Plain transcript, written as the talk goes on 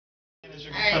As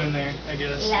you're going in there, I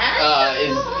guess.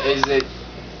 Is it...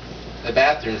 The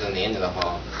bathroom's on the end of the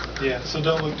hall. Yeah, so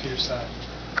don't look to your side.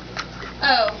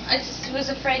 Oh, I just was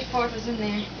afraid Ford was in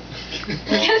there. You're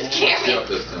gonna scare me.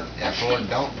 Yeah, Ford,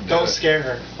 Don't scare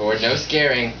her. Ford, no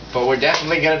scaring. But we're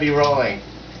definitely gonna be rolling.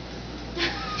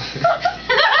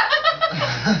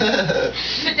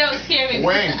 But don't scare me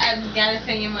Wink. because I've got a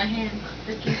thing in my hand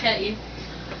that can cut you.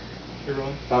 You're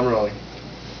rolling. I'm rolling.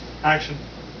 Action.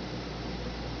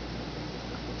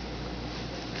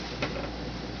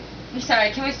 I'm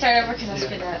sorry, can we start over because I Yeah.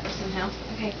 screwed that up somehow?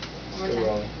 Okay, one more Still time.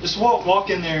 rolling. Just walk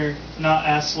in there, not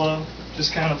as slow.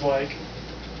 Just kind of like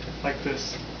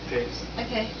this pace.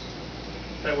 Okay.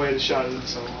 That way the shot isn't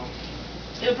so long.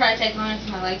 It'll probably take longer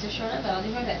because my legs are shorter, but I'll do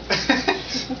my best.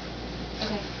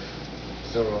 Okay.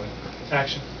 Still rolling.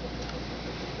 Action.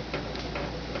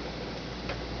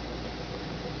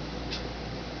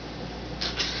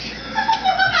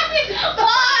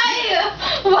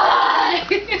 Why?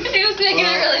 He was making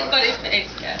a really funny face,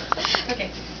 guys.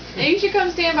 Okay. Now you should come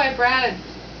stand by Brad.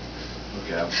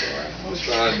 Okay, I'm sorry. I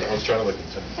was trying to look at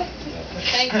something.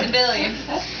 Thanks to Billy.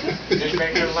 Just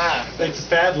make her laugh. Thanks to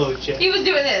Bad Load Check. He was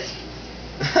doing this.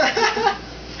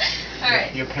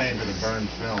 Alright. You're paying for the burned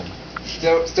film.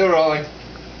 Still rolling.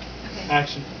 Okay.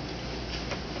 Action.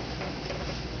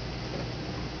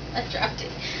 I dropped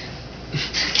it.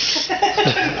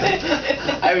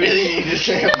 I really need to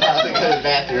take a pause and go to the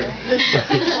bathroom.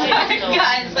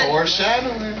 Guys, but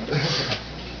Foreshadowing.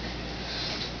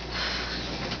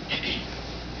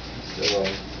 Still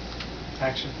rolling.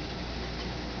 Action.